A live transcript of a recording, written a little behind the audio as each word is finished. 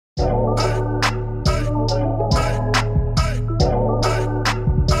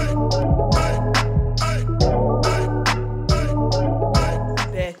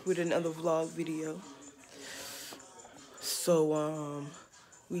another vlog video. So,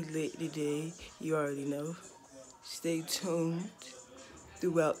 we lit today. You already know. Stay tuned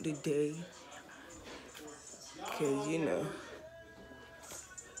throughout the day. Cause you know.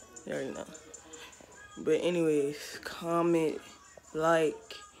 You already know. But anyways, comment,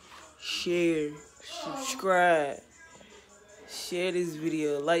 like, share, subscribe, share this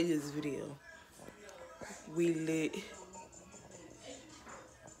video, like this video. We lit.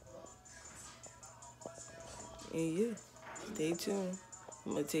 And yeah, stay tuned.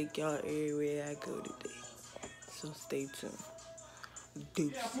 I'm gonna take y'all everywhere I go today. So stay tuned.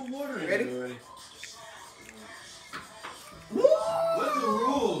 Deuce. Ready? What's the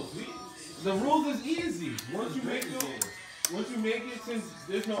rules? The rules is easy. Once you make it, since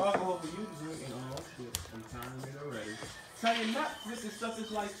there's no alcohol for you to drink, I'm timing it already. Tell you not, this is stuff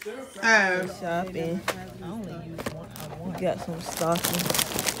that's like stir fry. Shopping. We got some stockings.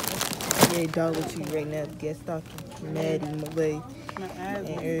 Yeah, Dollar Tree right now to get stockings. Maddie, Malay, and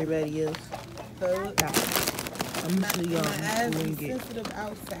everybody else. I'm gonna show y'all when we get.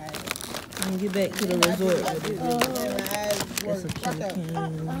 I'm gonna get back to the resort. Got some champagne.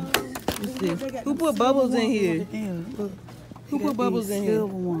 What's this? Who put bubbles in here? Who put bubbles in here?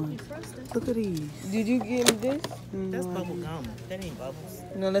 Look at these. Did you get me this? That's bubble gum. That ain't bubbles.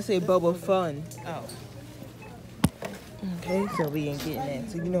 No, let's say bubble fun. Oh. Okay, so we ain't getting that.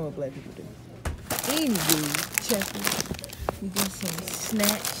 So you know what black people do. Anyway, check it. We got some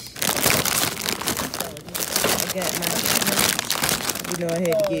snacks. I got my snacks. You know I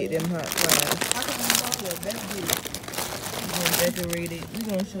had to get them hot fries. We're gonna decorate it. We're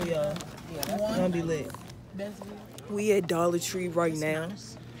gonna show y'all. It's gonna be lit. We at Dollar Tree right now.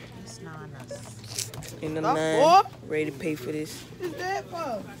 In the line, ready to pay for this. What's that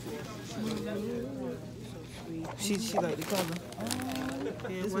for? She like the color.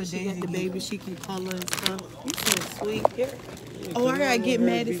 This when she got the baby, she can color and stuff. You so sweet. Oh, I gotta get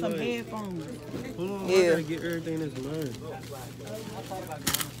Maddie some headphones. Yeah. I gotta get everything that's mine.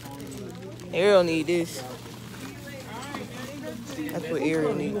 Ariel need this. That's what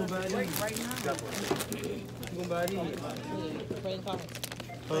Ariel needs. You gonna buy these?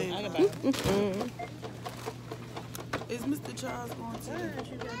 Is Mr. Charles going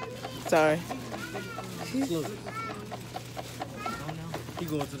to? Sorry. Slope. He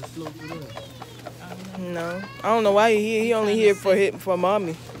going to the slope for them. No. I don't know why he here. He only here for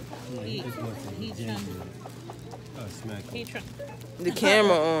mommy. The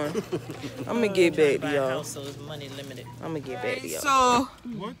camera on. I'm gonna get back to y'all. So it's money limited. I'm gonna get back to y'all. So,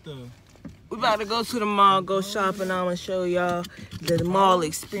 What the? we about to go to the mall, go shopping. I'm gonna show y'all the mall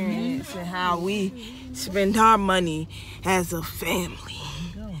experience and how we spend our money as a family.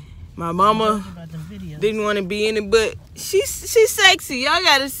 My mama didn't want to be in it, but she's sexy. Y'all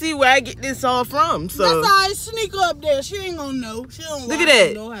gotta see where I get this all from. So That's all right. Sneak up there. She ain't gonna know. She don't look at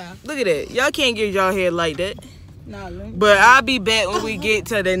that. Look at that. Y'all can't get y'all hair like that. Nah, But I'll be back when we get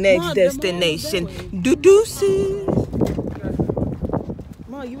to the next destination. Deuces.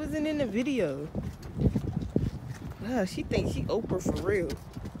 Mom, you wasn't in the video. Wow, she thinks she Oprah for real.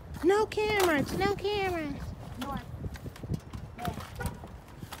 No cameras. No cameras.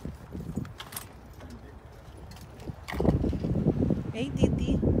 Hey,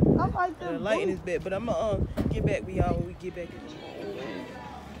 Titi. I like The them. light in this bed, but I'm gonna get back with y'all when we get back in the mall.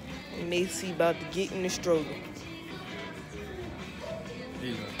 And Macy about to get in the stroller. There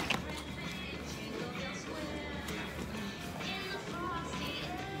you go.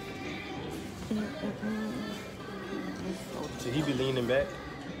 Should he be leaning back?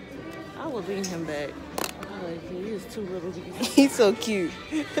 I would lean him back. Like, he is too little to be. He's so cute.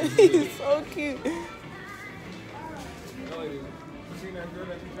 He's so cute.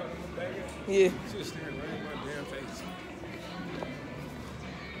 Yeah. She was staring right in my damn face.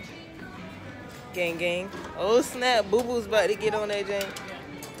 Gang, gang. Oh, snap. Boo Boo's about to get on that, Jane.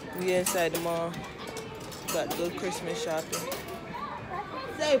 We inside the mall. About to go Christmas shopping.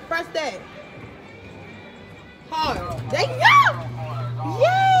 Say, press that. Hard. There you go.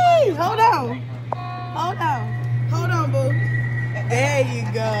 Yay. Hold on. Hold on. Hold on, boo. There you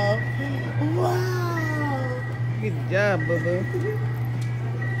go. Wow. Good job, Boo Boo.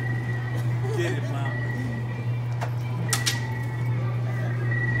 Get it, Mom.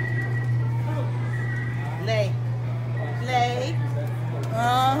 Lay. Lay.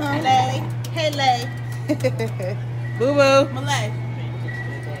 Lay. Hey, lay. Boo Boo. Malay.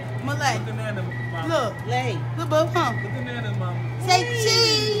 Malay. Look. Lay. Look, boo. Huh? Say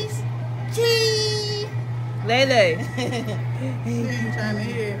cheese. Cheese. Lele. She ain't trying to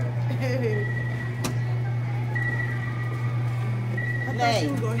hear. thought she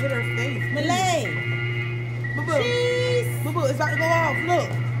was gonna hit her face. Malay. Boo-boo. Cheese. Boo-boo, it's about to go off. Look.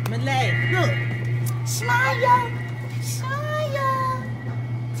 Malay. Look. Smile. Smile.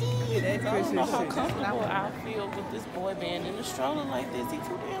 That I don't know how Christmas comfortable I feel with this boy being in a stroller like this. He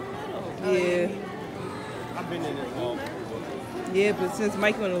too damn little. shit. Yeah. I've been in it long. Yeah, but since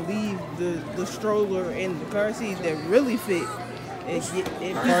Mike wanna leave the stroller and the car seat that really fit, it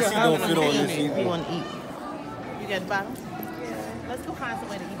Car seat don't fit on this You either. want to eat? You got the bottle? Yeah. Let's go find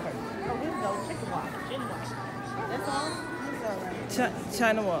somewhere to eat first. Oh, here we go. Chicken walk. Chicken walk. That's all? That's all right.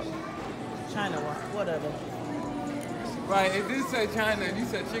 China walk. China walk. Whatever. Right, it did say China and you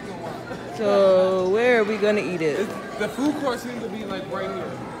said chicken walk. So where are we gonna eat it? The food court seems to be like right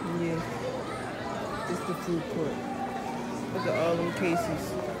here. Yeah. It's the food court. Look at all them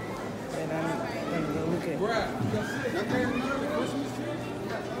cases that I'm gonna go look at. Bruh, that's it. That's the Christmas tree.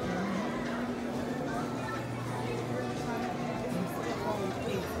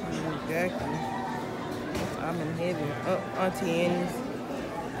 Exactly. I'm in heaven. Auntie Annie's.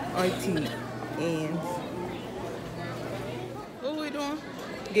 Auntie Anne's. What we doing?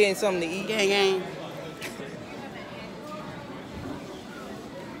 Getting something to eat. Gang, gang.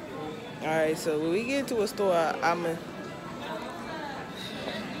 Alright, so when we get to a store, I'ma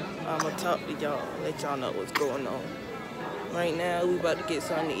talk to y'all, let y'all know what's going on. Right now, we about to get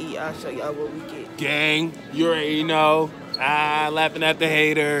something to eat. I'll show y'all what we get. Gang, you already know. Laughing at the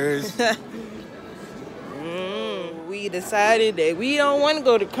haters. We decided that we don't want to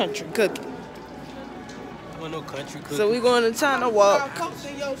go to country cooking. Want no country cooking. So we're going to China Walk.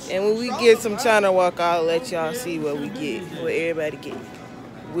 And when we get some China Walk, I'll let y'all see what we get, what everybody get.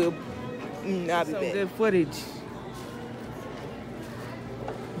 I'll be back. Good footage.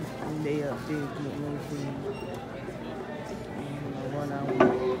 They up there getting everything.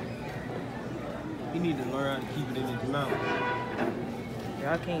 You need to learn how to keep it in his mouth.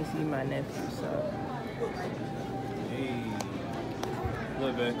 Y'all can't see my nephew, so. Hey.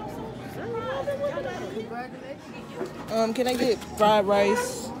 Look back. Can I get fried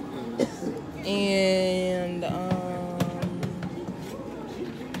rice and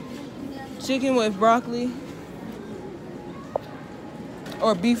chicken with broccoli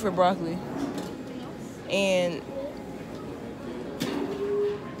or beef with broccoli and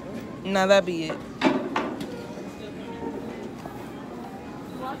now that'd be it.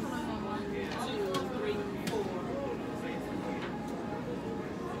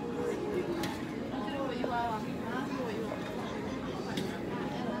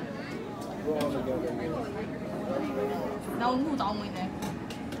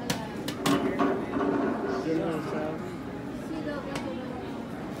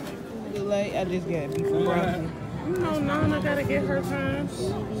 Like I just got beef and broccoli. No, Nana gotta get her time.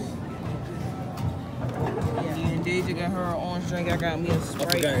 Yeah, and Deja got her an orange drink. I got me a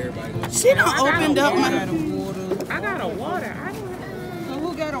Sprite. She done opened up I my. got a water. I got a water. So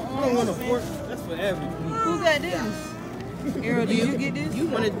who got an orange drink? That's for everything. Who got this? Errol, did you get this? You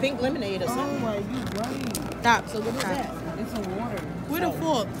wanted pink lemonade or Oh something? my, you right. Stop. So what is that? It's a water. Where the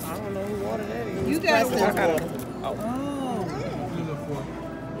forks? I don't know who water that is. You got a Preston's water. water. Oh.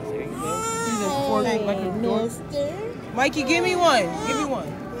 There you go. She's a fork like a fork. Mikey, give me one. Give me one.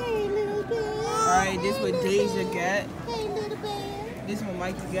 Alright, this what Deja got. This what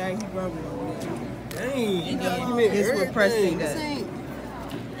Mikey got. He probably Dang. and then this what Preston got.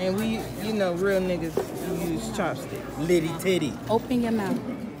 And we, you know, real niggas we use chopsticks. Litty titty. Open your mouth.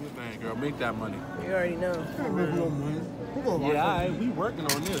 Man, girl, make that money. You already know. Yeah, all right, we working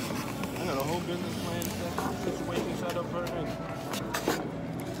on this. I got a whole business plan situation set up for her.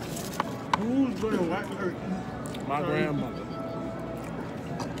 Who's gonna watch her eat? My grandmother.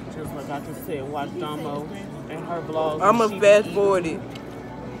 Just like I just said, watch Damo and her vlogs. I'ma fast forward it.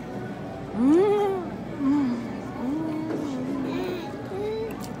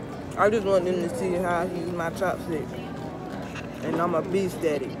 I just want them to see how I use my chopsticks. And I'm a beast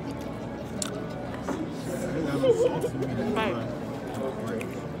at it.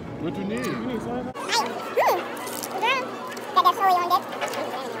 What you need?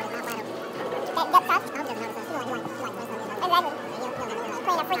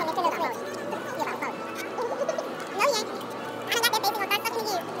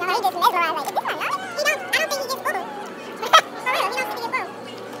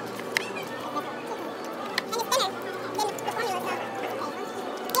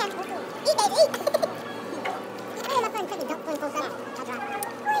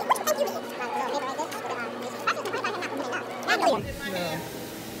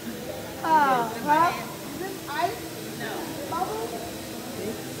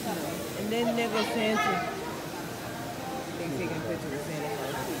 And then nigga Santa. They taking pictures of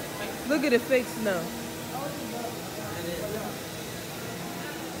Look at the fake snow.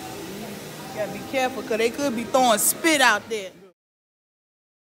 You gotta be careful, cause they could be throwing spit out there.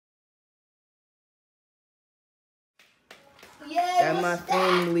 Got my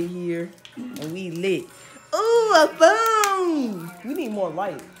family here, and we lit. Ooh, a phone! We need more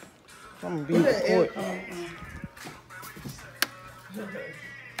light. I'm gonna be recorded.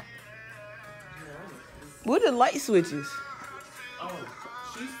 What are the light switches? Oh,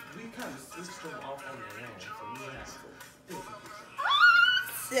 we kind of switched them off on their own, so we have to.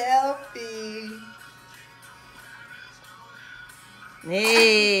 Selfie.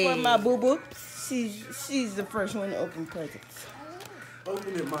 Hey. For my boo boo. She's the first one to open presents.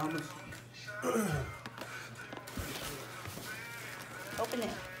 Open it, mama. Open it.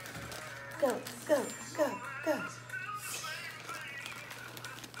 Go, go, go, go.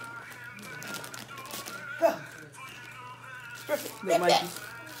 Go. Rip it. Rip it.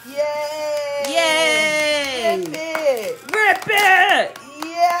 Yay! Yay! Rip it. Rip it!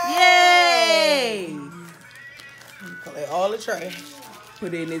 Yay! Yay! Collect all the trash.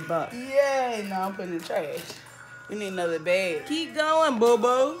 Put it in this box. Yay! Now I'm putting in the trash. We need another bag. Keep going,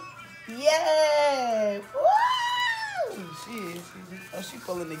 Bobo. Yay! Woo! She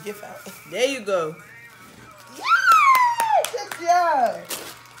pulling the gift out. There you go. Yay! Good job.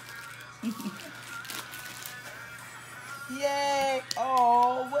 Yay!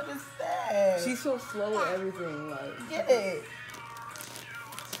 Oh, what is that? She's so slow at everything. Like, Get it.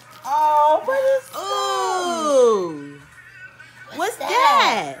 Oh, what is that? ooh. What's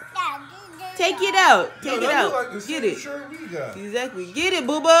that? Take it out. Take it out. Like Get it. Shirt we got. Exactly. Get it,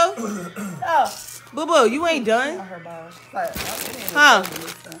 Boo Boo. Oh. Boo Boo, you ain't done. Her balls. Like, Huh?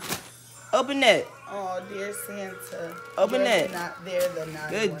 Open that. Oh, dear Santa. Open They're that. Not, they're the not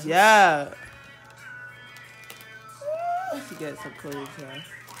Good ones. job. She got some clothes on.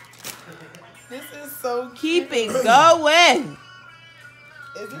 This is so cute. Keep it going.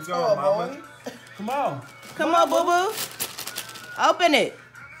 Is this Go, for a mama. boy? Come on. Come on, Boo Boo. Open it.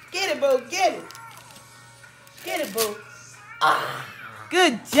 Get it, boo. Get it. Get it, boo. Ah.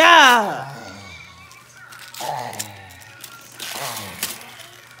 Good job.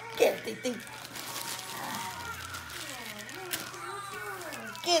 Get it, Titi.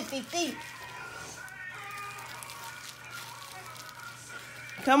 Get it, Titi.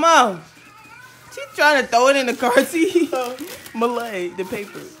 Come on. She's trying to throw it in the car seat. Malay, the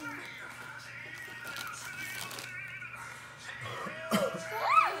paper.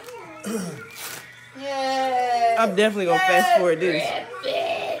 Yeah. I'm definitely gonna fast forward this.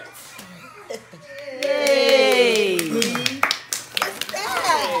 Yay!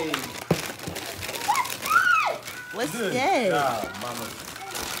 What's Good that? job, mama.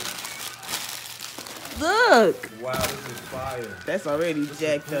 Look. Wow, this is fire. That's already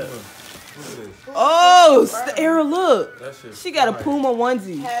jacked up. Look at this. Oh, Ariel, look. That shit's She got a fire. Puma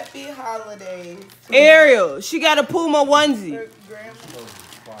onesie. Happy holidays. Ariel, she got a Puma onesie. Her grandma.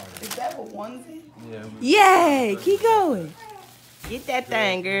 Is that a onesie? Yeah. Yay, keep going. Get that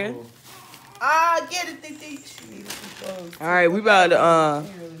thing, girl. Ah, get it, Titi. All right, we about to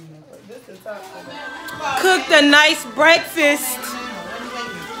This is tough. cook the nice breakfast.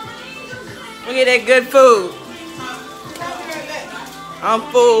 Look at that good food. I'm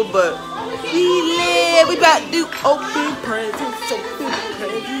full, but we live. We about to do open presents,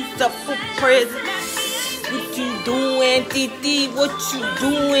 open presents. What you doing, Titi? What you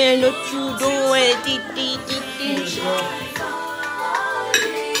doing? What you doing, Titi?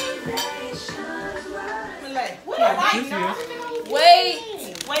 Wait.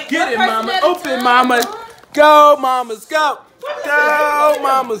 Get it, mama. Open, mama. Go, mamas, go. Go,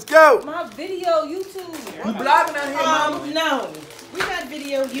 mamas, go. My video, YouTube. You blogging out here, mama? No. We got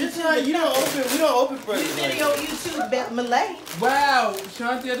video, YouTube. We don't open presents. Video, YouTube, Malay. Wow,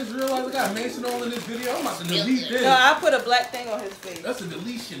 Shanti, I just realized I got Mason all in this video. I'm about to delete this. No, I put a black thing on his face. That's a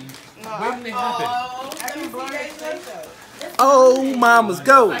deletion. Waiting to happen. I can blur his face out. Oh, mamas,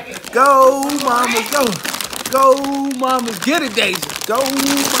 go. Go, mamas, go. Go, mamas. Get it, Deja. Go,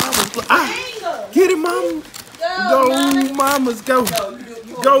 mamas. Ah, get it, mama. Go, mamas, go.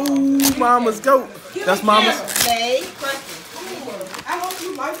 Go, mamas, go. That's mamas. Hey. I hope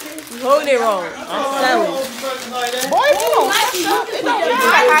you like it. Hold it wrong. I'm selling. Boy, you don't like it. It don't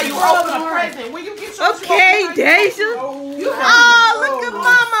matter how you open a present. When you get your Okay, Deja. Oh, look at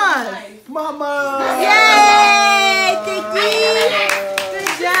Mama. Mama. Yay, Titi.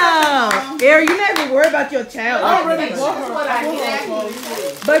 Good job. Ariel, you never worry about your child. I already bought her.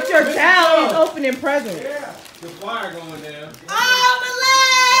 But your child is opening presents. The fire going down. Oh,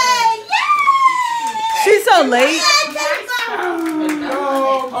 Malay! Yay! She's so late.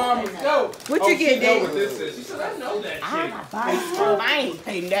 No, mama, go. What you get, She know Dad? what this is. She said, I know that shit. I ain't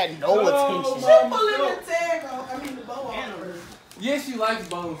paying that no attention. The bow on. Yeah, she likes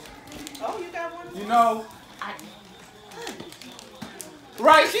bows. Oh, you got one? You know.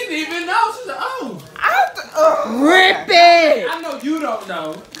 Right, she didn't even know. She said, oh. Rip it. I know you don't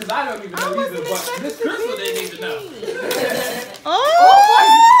know, because I don't even know either, but Miss Crystal didn't even know.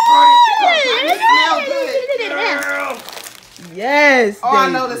 Yes. Oh, I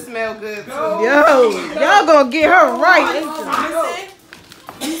baby. know this smell good too. Yo, y'all gonna get her right.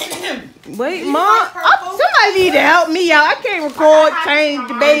 Wait, Mom. Somebody need to help me out. I can't record, change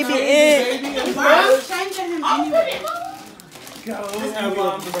the baby in.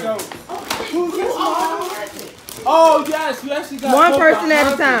 Oh, yes, you actually got One person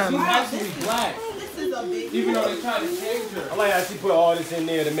at a time. She's actually black. Even though they try to change her. I like how she put all this in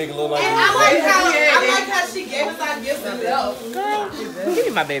there to make it look like. I like how she gave us our gifts and love. Give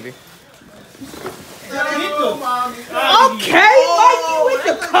me my baby. Oh, Okay, Mikey with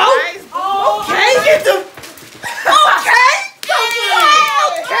the coat. Okay, get the. Okay.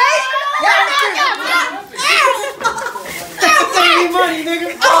 Money,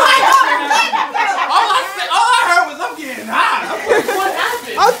 nigga. all I heard was I'm getting high. What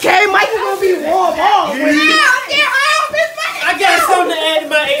happened? Okay, Mikey gonna be warm off. I got something to add to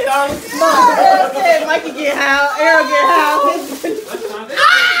my $8. Okay, Mikey get high. Errol get high.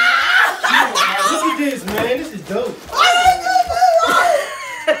 Look at this, man. This is dope.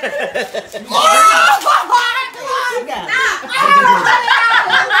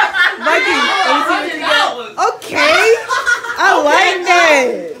 Mikey, okay. I like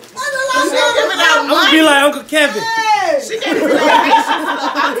that. I'm gonna be like Uncle Kevin.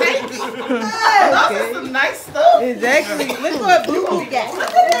 Okay. Nice stuff. Exactly. Look what Boo Boo got.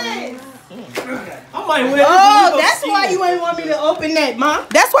 I might wear this. Oh, that's why you ain't want me to open that, Mom.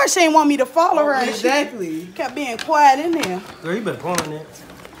 That's why she ain't want me to follow her. Exactly. She kept being quiet in there. Girl, you better pawn that.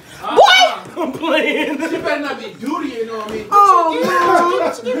 What? I'm playing. She better not be dutying on me. Oh,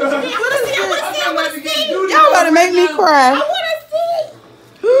 y'all better make me cry.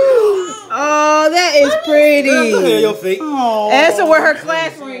 Oh, that is pretty. Look at your feet. Oh, Answer where her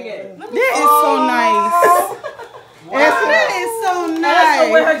class ring at. that is so nice. That is so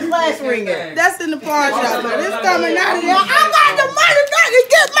Answer where nice. her class ring at. That's in the pawn shop. Though. It's coming out of there. I got the money back to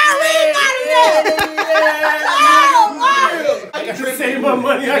get my ring out of there. I gotta save my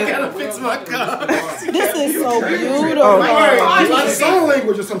money. I gotta fix my car. This is so beautiful. It's sign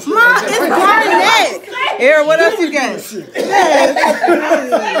language or some shit. Mom, it's garnet. Era, what else you got?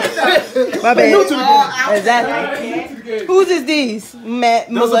 My bad. Exactly. Whose is these? Those are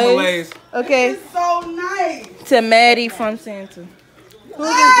Malays? Malays. Okay. It's so nice. To Maddie from Santa. Who's I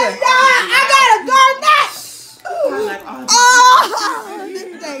got a garnet. Oh, this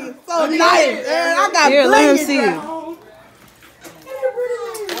thing is so nice. Man, I got Here, let him blingy see back. it.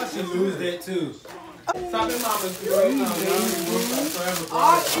 I should lose that too. Stop in mama's forever.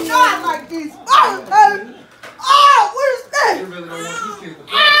 Oh, you know I like these. Oh, what is that? You really don't want these kids to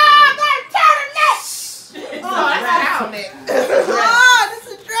play. I got a turtleneck. Oh, this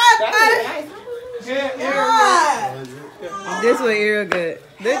is dress, baby. This one real good.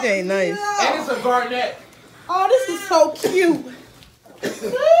 This ain't nice. And it's a garnet. Oh, this is so cute.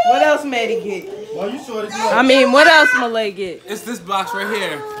 What else Maddie get? Why you sure this? I mean, what else Malay get? It's this box right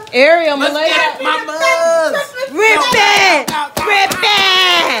here. Ariel, Malay. Mama. Rip it! Rip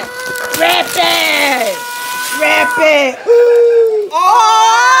it! Rip it! Rip it!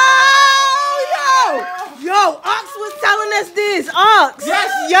 Oh, yo! Yo, Ox was telling us this. Ox! Yes!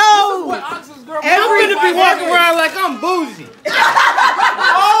 Yo! What Ox's girl? I'm gonna be walking around like I'm bougie.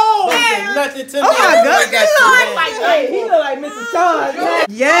 Oh! Nothing to me. Oh my God! He look like Mr. Todd.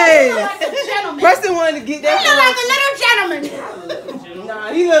 Yes! Preston wanted to get that.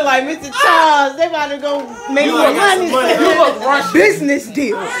 Nah, he look like Mr. Charles. They about to go make You more like got money. some money. You look Russian. Business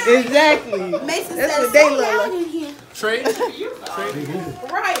deal. Exactly. Mason That's said what they so look loud like. in here. Trade?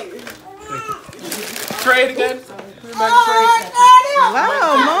 Right. Trade again? Oh,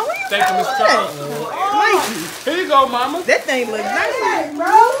 Wow, Mom. Thank you, Mr. Charles. Mikey, Here you go, mama. that thing look nice.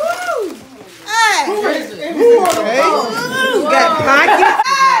 bro. Hey. Got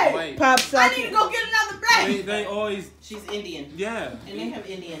pockets. Wait. Pop I need to socket. go get another blade. They always. She's Indian. Yeah. And they have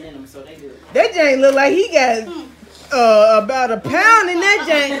Indian in them, so they good. That jank look like he got about a pound in that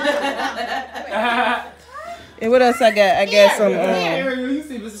jank. And what else I got? I got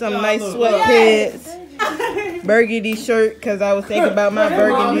some nice sweatpants. burgundy shirt because I was thinking about my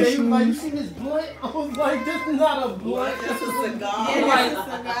burgundy shoes. You see this blunt? I was like, this is not a blunt. That's a cigar.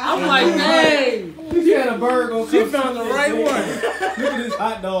 I'm like, hey. She had a burger. She found the right one. Look at this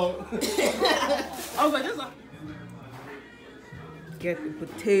hot dog. I was like, this is a... Got the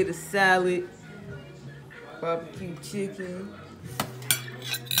potato salad, barbecue chicken.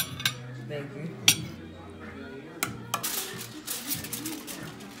 Thank you.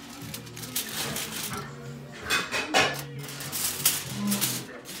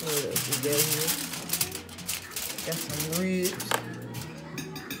 What else we got here? Got some ribs.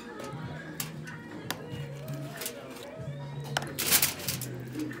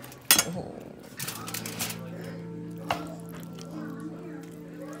 Oh.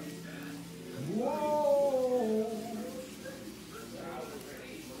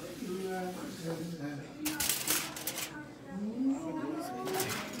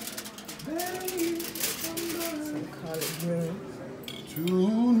 Some collard greens.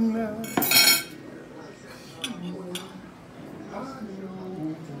 Tonight.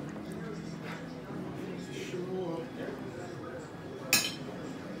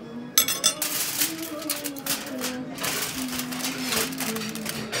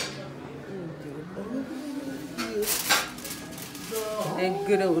 That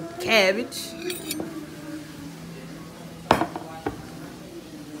good old cabbage.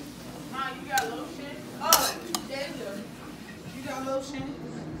 Mom, you got lotion? Oh, there's your. You got lotion?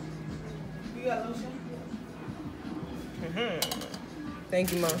 You got lotion?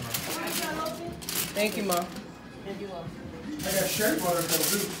 Thank you, Mom. Thank you, Mom. If you want. I got shea butter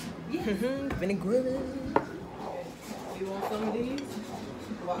for Vinegar. You want some of these?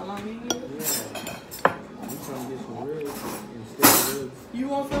 While I'm in here? You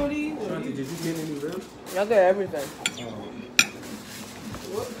want some of these? Shanti, did you get any ribs? Y'all got everything.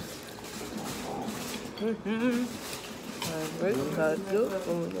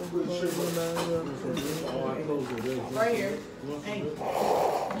 Right here. Hey.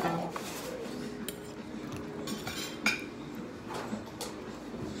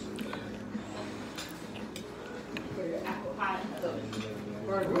 For your apple pie stuff.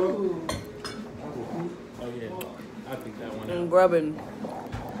 Oh yeah, I picked that one I'm out. grubbing.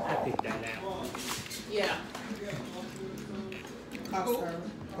 I picked that out. Yeah.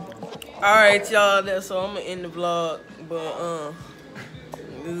 Alright, y'all. So I'm gonna end the vlog. But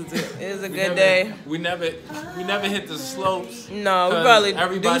it was a good day. We never hit the slopes. No, we 'cause probably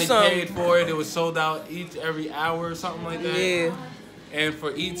everybody do something. paid for it. It was sold out every hour or something like that. Yeah. And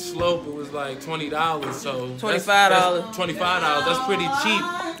for each slope, it was like $20. So $25. $25. That's pretty cheap.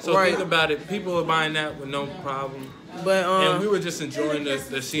 So Right. think about it. People are buying that with no problem. But And we were just enjoying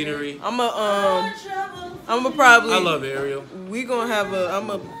the scenery. I'ma probably. I love Ariel. We gonna have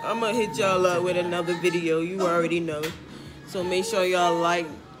I'ma hit y'all up with another video. You already know. So make sure y'all like,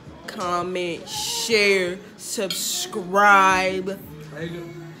 comment, share, subscribe.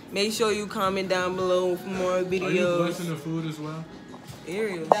 Make sure you comment down below for more Are you videos. blessing the food as well?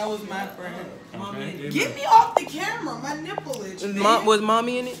 Ariel. That was my friend. Okay. Get me off the camera. My nipple is. Was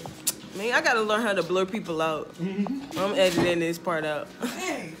mommy in it? Man, I gotta learn how to blur people out. I'm editing this part out.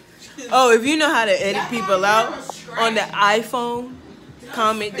 Hey. Oh, if you know how to edit people out on the iPhone,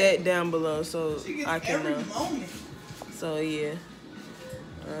 comment that down below so I can know. So yeah,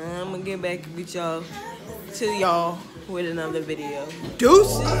 I'm gonna get back with y'all with another video.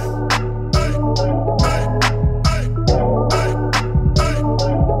 Deuces.